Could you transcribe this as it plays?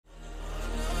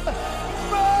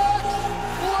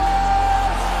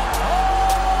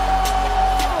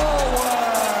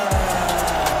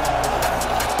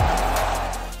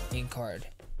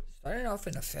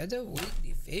featherweight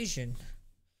division.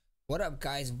 What up,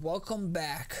 guys? Welcome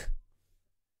back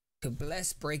to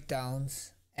Bless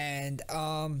Breakdowns. And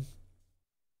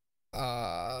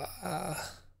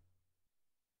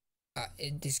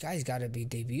this guy's got to be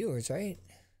debuters, right?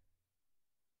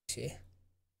 Let's see.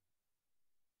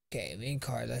 Okay, main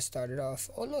card. Let's start it off.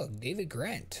 Oh look, David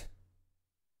Grant.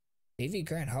 David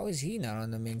Grant. How is he not on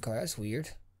the main card? That's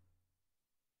weird.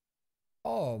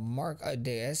 Oh, Mark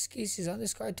Adeskis is on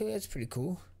this card too. That's pretty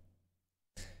cool.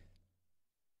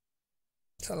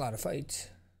 It's a lot of fights.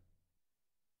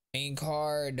 Main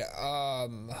card.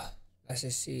 Let's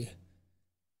just see.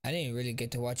 I didn't really get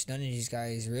to watch none of these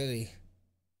guys really.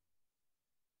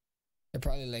 They're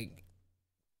probably like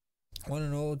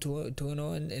 1-0,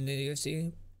 2-0 in the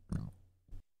UFC.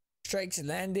 Strikes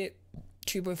landed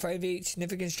 3.58.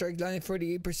 Significant strike landed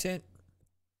 48%.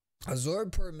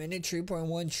 Absorb per minute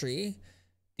 3.13.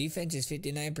 Defense is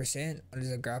 59%. What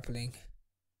is the grappling?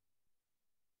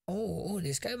 Oh,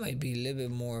 this guy might be a little bit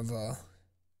more of a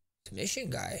submission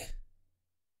guy.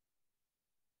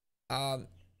 I'm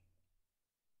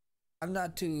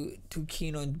not too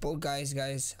keen on both guys.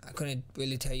 I couldn't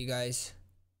really tell you guys.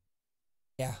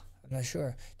 Yeah, I'm not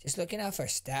sure. Just looking out for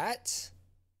stats.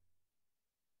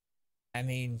 I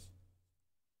mean,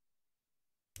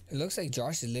 it looks like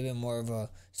Josh is a little bit more of a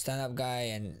stand-up guy,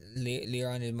 and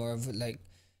Leon is more of like,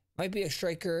 might be a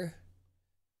striker,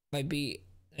 might be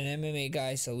an MMA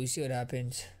guy. So we see what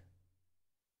happens.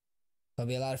 There'll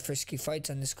be a lot of frisky fights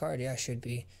on this card. Yeah, should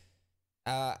be.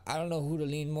 I don't know who to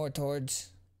lean more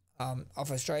towards. Off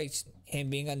of strikes, him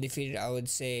being undefeated, I would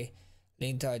say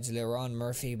lean towards Leron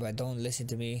Murphy, but don't listen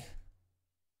to me.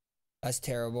 That's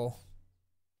terrible.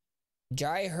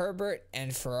 Jai Herbert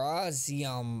and Faraz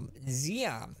Ziam.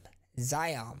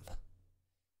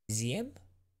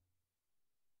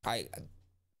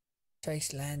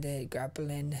 Strikes landed,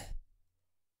 grappling.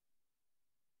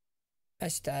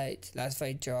 Last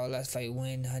fight draw, last fight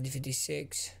win,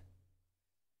 156.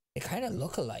 They kind of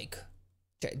look alike.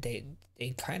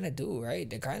 They kind of do, right?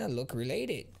 They kind of look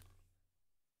related.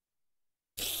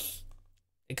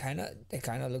 They kind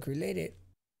of look related.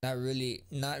 Not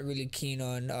really keen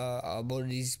on both of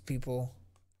these people.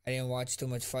 I didn't watch too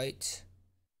much fights.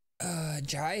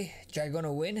 Jai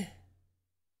gonna win.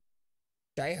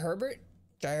 Jai Herbert.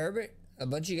 A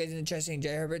bunch of you guys in the chat saying Jai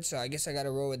Herbert, so I guess I gotta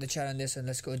roll with the chat on this one.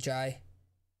 Let's go Jai.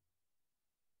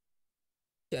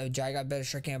 Yeah, Jai got better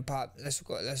striking and pop. Let's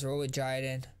roll with Jai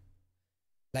then.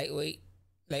 Lightweight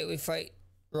fight.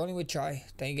 Rolling with Jai.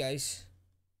 Thank you guys.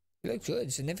 You look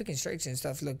good. Significant strikes and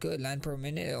stuff look good. Land per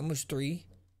minute, almost 3.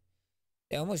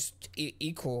 They almost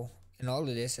equal in all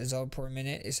of this. Absorb per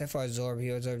minute, except for Absorb. He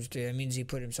absorbs 3. That means he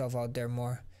put himself out there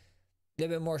more. A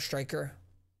little bit more striker.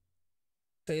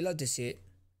 So you love to see it.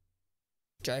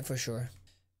 Jai for sure.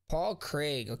 Paul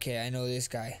Craig. Okay, I know this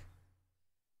guy.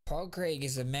 Paul Craig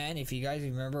is the man, if you guys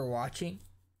remember watching.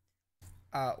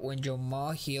 When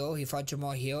Jamal Hill, he fought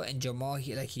Jamal Hill, and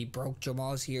he broke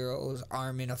Jamal Hill's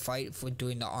arm in a fight for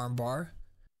doing the arm bar.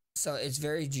 So it's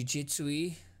very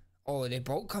jiu-jitsu-y. Oh, they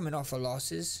both coming off of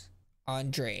losses.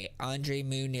 Andre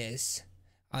Muniz,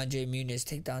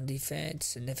 takedown defense,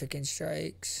 significant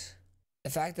strikes. The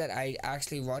fact that I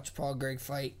actually watched Paul Craig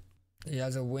fight, he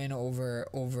has a win over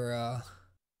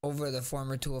the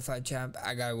former 205 champ.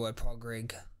 I gotta go with Paul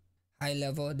Craig. High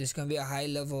level. This is gonna be a high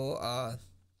level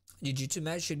jiu-jitsu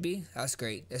match. Should be. That's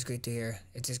great. That's great to hear.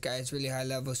 If this guy is really high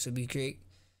level, so be great.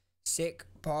 Sick.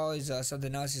 Paul is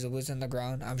something else. He's a wizard on the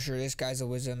ground. I'm sure this guy's a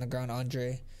wizard on the ground.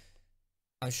 Andre,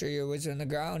 I'm sure you're a wizard on the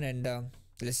ground, and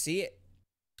let's see it.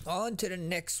 On to the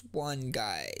next one,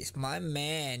 guys. My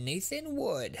man Nathan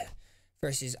Wood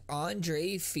versus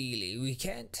Andre Fili. We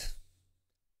can't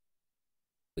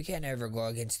ever go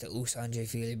against the Oos Andre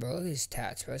Fili, bro. Look at his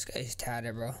tats, bro. This guy's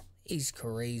tatted, bro. He's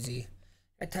crazy.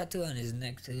 That tattoo on his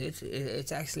neck too.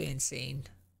 It's actually insane.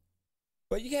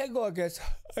 But you can't go against.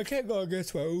 I can't go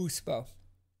against my Oos, bro.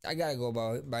 I gotta go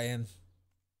by him.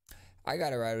 I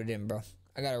gotta ride with him, bro.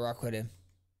 I gotta rock with him.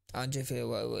 Andre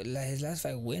Fili, his last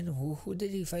fight win. Who did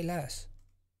he fight last?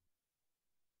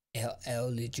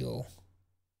 Elgo.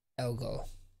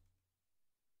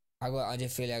 I got Andre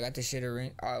Fili. I got the shit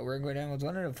ring with him. It was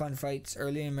one of the fun fights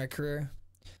early in my career.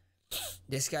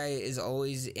 This guy is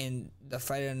always in the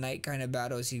fight of the night kind of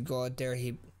battles. He'd go out there.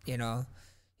 He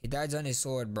dies on his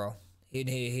sword, bro.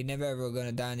 He never ever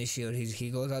gonna die on his shield. He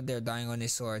goes out there dying on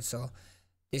his sword. So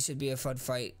this should be a fun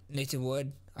fight. Nathan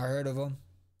Wood. I heard of him.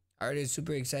 I heard it's a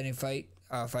super exciting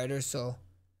fighter. So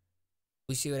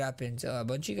we see what happens. A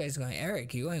bunch of you guys going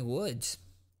Eric. You going Woods?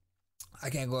 I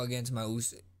can't go against my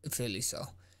Philly, so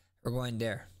we're going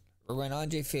there. We're going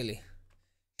Andre Fili.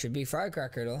 Should be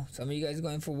firecracker though. Some of you guys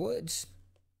going for Woods.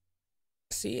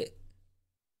 See it.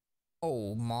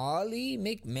 Oh, Molly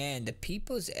McMahon, the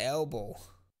people's elbow.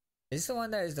 This is the one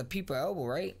that is the people elbow,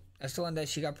 right? That's the one that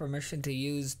she got permission to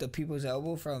use the people's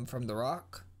elbow from The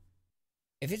Rock.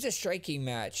 If it's a striking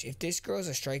match, if this girl's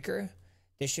a striker,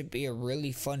 this should be a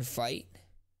really fun fight.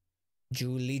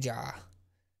 Julija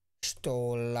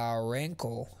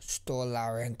Stolarenko.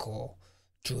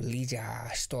 Julija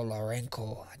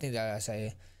Stolarenko. I think that's how you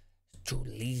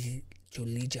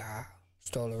Julija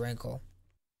Stolarenko.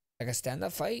 Like a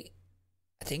stand-up fight,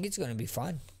 I think it's gonna be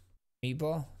fun.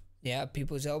 Meatball, yeah,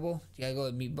 people's elbow. You gotta go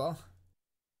with Meatball.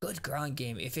 Good ground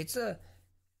game. If it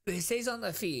stays on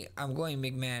the feet, I'm going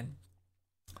McMahon.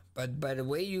 But by the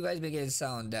way you guys make it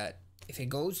sound, that if it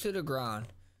goes to the ground,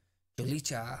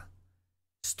 Julija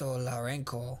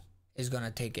Stolarenko is gonna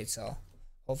take it. So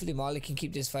hopefully Molly can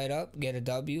keep this fight up, get a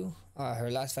W. Her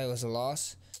last fight was a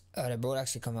loss. They both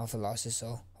actually coming off of losses,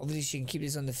 so hopefully she can keep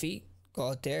this on the feet, go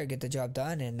out there, get the job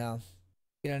done, and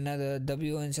get another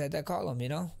W inside that column. You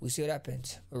know, we see what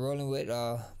happens. We're rolling with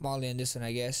Molly in this one,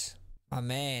 I guess. My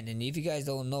man, and if you guys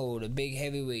don't know, the big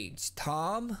heavyweights,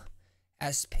 Tom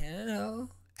Aspinall,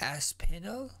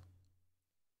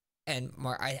 and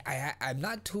I'm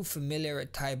not too familiar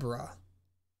with Tybura.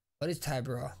 What is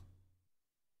Tybura?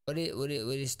 What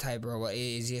is Tybura? What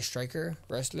is he, a striker,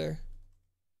 wrestler,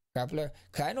 grappler?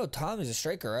 Cause I know Tom is a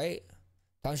striker, right?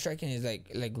 Tom striking is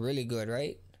like really good,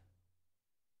 right?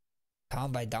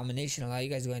 Tom by domination. A lot of you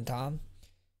guys going Tom.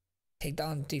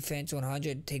 Takedown defense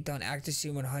 100, takedown accuracy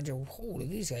 100. Whoa, look at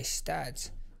these guys'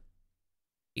 stats.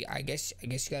 Yeah, I guess you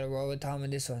gotta roll with Tom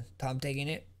in this one. Tom taking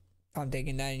it. Tom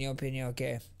taking that in your opinion.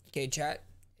 Okay, chat.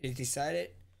 It is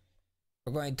decided.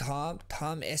 We're going Tom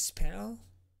Aspinall.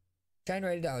 Try and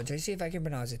write it down. Try to see if I can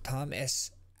pronounce it. Tom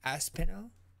Aspinall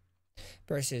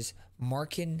versus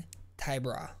Markin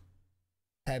Tybura.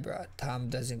 Tom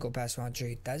doesn't go past round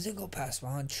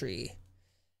 3.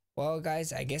 Well,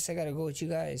 guys, I guess I gotta go with you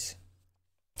guys.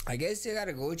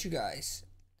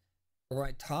 We're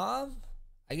going Tom.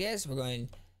 I guess we're going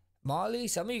Molly.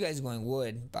 Some of you guys are going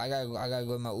Wood, but I gotta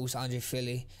go with my Oos Andre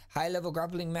Philly. High level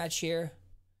grappling match here.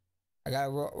 I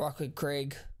gotta rock with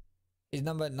Craig. He's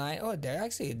number 9. Oh, they're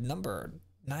actually number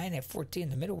 9 at 14 in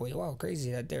the middleweight. Wow,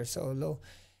 crazy that they're so low.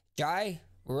 Jai,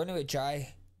 we're running with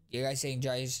Jai. You guys saying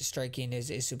Jai's striking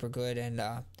is super good, and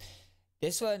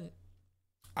this one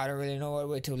I don't really know what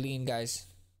way to lean, guys.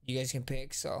 You guys can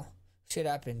pick, so shit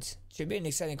happens. Should be an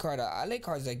exciting card. I like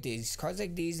cards like these. Cards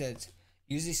like these that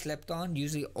usually slept on,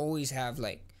 usually always have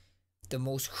like the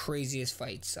most craziest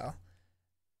fights. So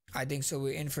I think so.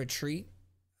 We're in for a treat.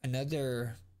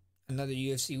 Another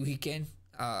UFC weekend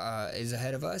is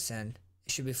ahead of us, and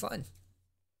it should be fun.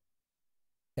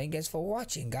 Thank you guys for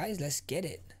watching, guys. Let's get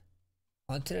it.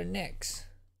 On to the next.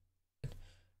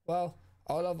 Well,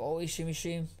 all of always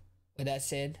stream. With that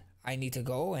said, I need to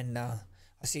go, and I'll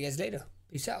see you guys later.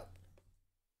 Peace out.